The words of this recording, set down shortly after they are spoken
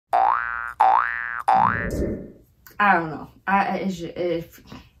I don't know.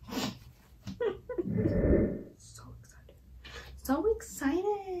 So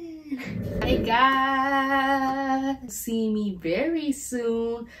excited. Hey guys, see me very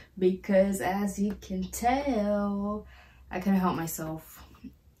soon because as you can tell, I couldn't help myself.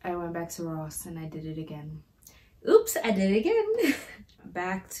 I went back to Ross and I did it again. Oops, I did it again.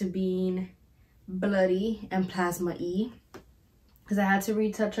 Back to being bloody and plasma-y because I had to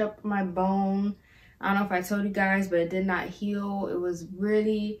retouch up my bone. I don't know if I told you guys, but it did not heal. It was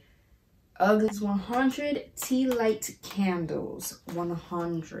really ugly. 100 tea light candles,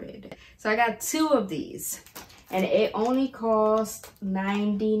 100. So I got 2 of these and it only cost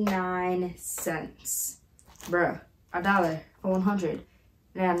 99 cents. Bruh, $1 for 100.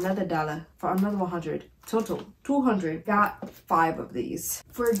 And another $1 for another 100. Total 200. Got 5 of these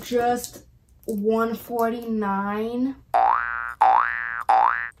for just $149.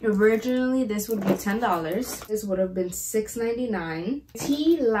 Originally this would be $10. This would have been $6.99.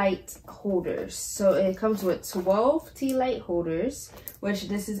 Tea light holders. So it comes with 12 tea light holders, which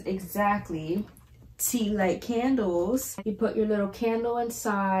this is exactly tea light candles. You put your little candle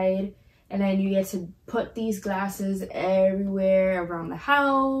inside and then you get to put these glasses everywhere around the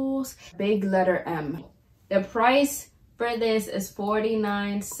house. Big letter M. The price for this is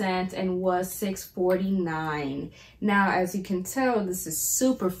 49 cents and was $6.49. Now, as you can tell, this is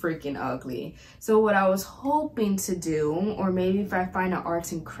super freaking ugly. So what I was hoping to do, or maybe if I find an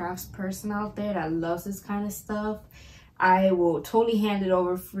arts and crafts person out there that loves this kind of stuff, I will totally hand it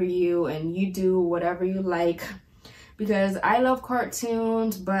over for you and you do whatever you like. Because I love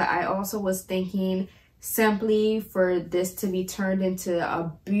cartoons, but I also was thinking simply for this to be turned into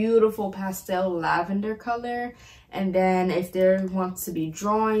a beautiful pastel lavender color. And then if there wants to be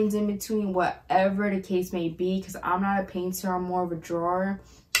drawings in between, whatever the case may be, because I'm not a painter, I'm more of a drawer.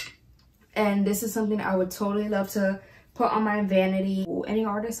 And this is something I would totally love to put on my vanity. Any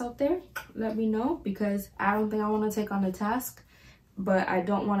artists out there, let me know, because I don't think I want to take on the task, but I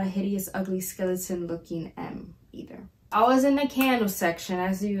don't want a hideous, ugly skeleton looking M either. I was in the candle section,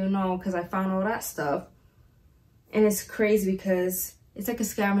 as you know, because I found all that stuff. And it's crazy because it's like a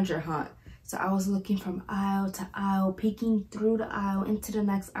scavenger hunt. So I was looking from aisle to aisle, peeking through the aisle into the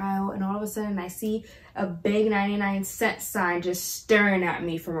next aisle, and all of a sudden I see a big 99-cent sign just staring at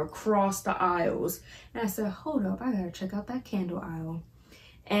me from across the aisles. And I said, hold up, I gotta check out that candle aisle.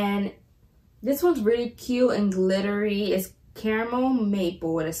 And this one's really cute and glittery. It's caramel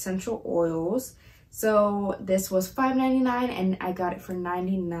maple with essential oils. So this was $5.99 and I got it for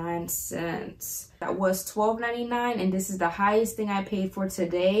 99 cents. That was $12.99 and this is the highest thing I paid for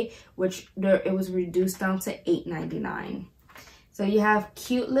today, which it was reduced down to $8.99. So you have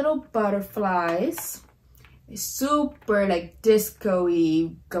cute little butterflies. It's super like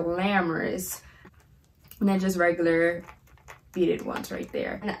disco-y, glamorous. And then just regular beaded ones right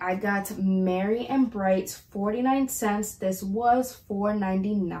there. And I got Merry and Bright's 49 cents. This was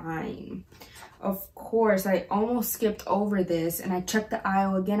 $4.99. Of course, I almost skipped over this and I checked the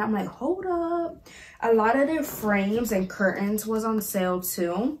aisle again. I'm like, hold up. A lot of their frames and curtains was on sale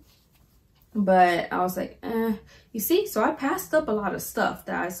too. But I was like, you see? So I passed up a lot of stuff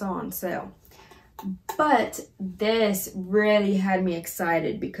that I saw on sale. But this really had me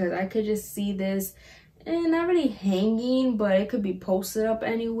excited because I could just see this, and not really hanging, but it could be posted up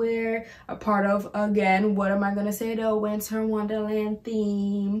anywhere. A part of, again, what am I gonna say, the Winter Wonderland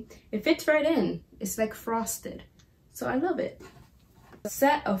theme. It fits right in. It's like frosted. So I love it. A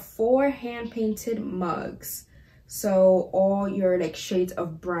set of 4 hand-painted mugs. So all your like shades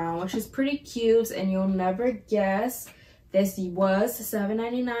of brown, which is pretty cute, and you'll never guess. This was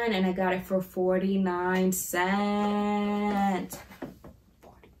 $7.99 and I got it for 49 cents.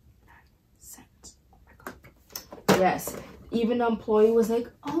 Yes, even the employee was like,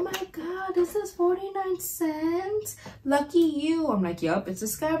 oh my god, this is 49 cents. Lucky you. I'm like, yup, it's a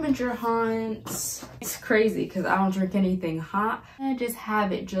scavenger hunt. It's crazy because I don't drink anything hot. I just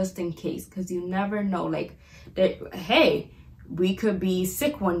have it just in case, because you never know. Like, hey, we could be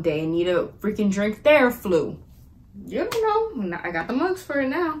sick one day and need a freaking drink Theraflu. You don't know. I got the mugs for it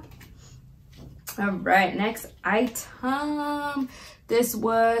now. All right, next item. This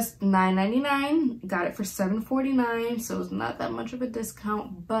was $9.99. Got it for $7.49, so it's not that much of a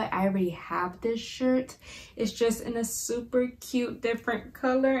discount, but I already have this shirt. It's just in a super cute different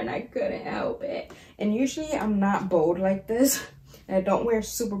color and I couldn't help it. And usually I'm not bold like this. I don't wear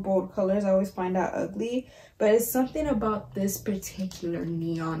super bold colors. I always find that ugly, but it's something about this particular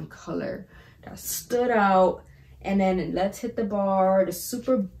neon color that stood out. And then let's hit the bar, the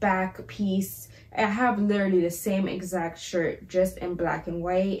super back piece I have literally the same exact shirt, just in black and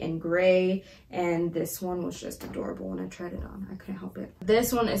white and gray. And this one was just adorable when I tried it on. I couldn't help it.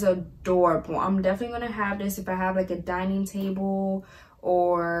 This one is adorable. I'm definitely gonna have this if I have like a dining table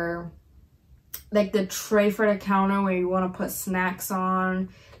or like the tray for the counter where you want to put snacks on,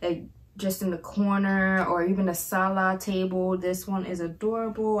 like just in the corner, or even a salad table. This one is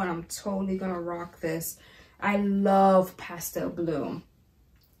adorable and I'm totally gonna rock this. I love pastel blue.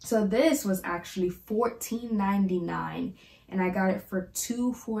 So this was actually $14.99 and I got it for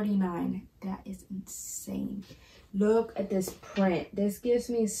 $2.49. That is insane. Look at this print. This gives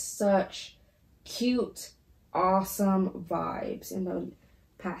me such cute, awesome vibes. And the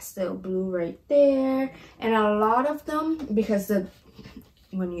pastel blue right there. And a lot of them, because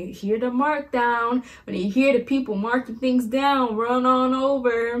when you hear the markdown, when you hear the people marking things down, run on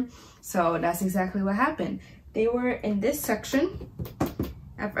over. So that's exactly what happened. They were in this section.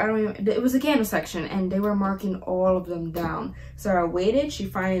 It was a candle section and they were marking all of them down. So I waited, she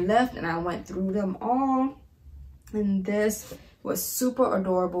finally left and I went through them all. And this was super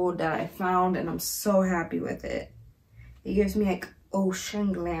adorable that I found and I'm so happy with it. It gives me like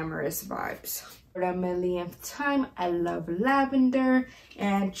ocean glamorous vibes. For the millionth time, I love lavender,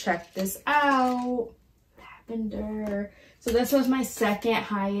 and check this out, lavender. So this was my second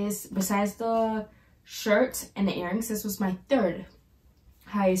highest, besides the shirt and the earrings, this was my third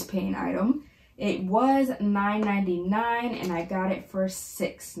highest paying item. It was $9.99 and I got it for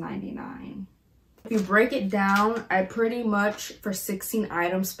 $6.99. If you break it down, I pretty much for 16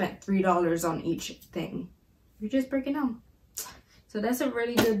 items spent $3 on each thing. You just break it down. So that's a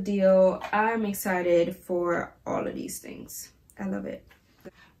really good deal. I'm excited for all of these things. I love it.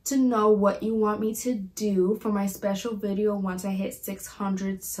 To know what you want me to do for my special video once I hit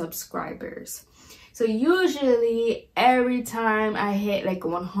 600 subscribers. So usually every time I hit like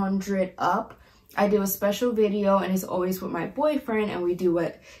 100 up, I do a special video and it's always with my boyfriend and we do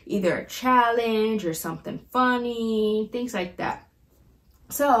either a challenge or something funny, things like that.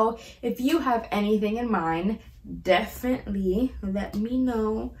 So if you have anything in mind, definitely let me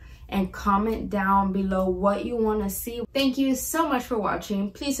know and comment down below what you want to see. Thank you so much for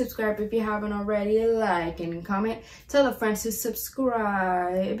watching. Please subscribe if you haven't already, like and comment. Tell a friend to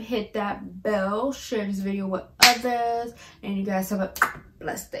subscribe, hit that bell, share this video with others, and you guys have a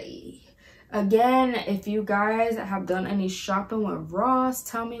blessed day. Again, if you guys have done any shopping with Ross,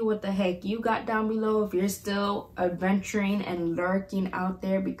 tell me what the heck you got down below if you're still adventuring and lurking out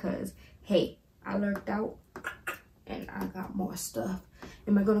there, because hey, I lurked out and I got more stuff.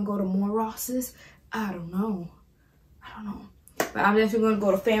 Am I gonna go to more Rosses? I don't know. But I'm definitely gonna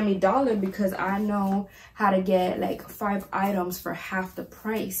go to Family Dollar because I know how to get like 5 items for half the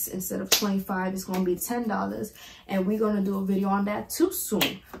price. Instead of $25, it's gonna be $10. And we're gonna do a video on that too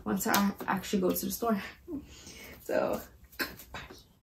soon once I actually go to the store. So